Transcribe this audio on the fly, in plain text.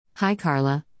Hi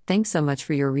Carla, thanks so much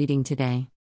for your reading today.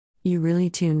 You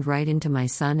really tuned right into my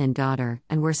son and daughter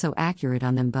and were so accurate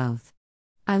on them both.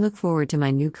 I look forward to my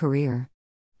new career.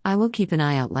 I will keep an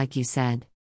eye out like you said.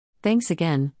 Thanks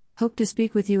again, hope to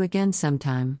speak with you again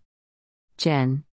sometime. Jen.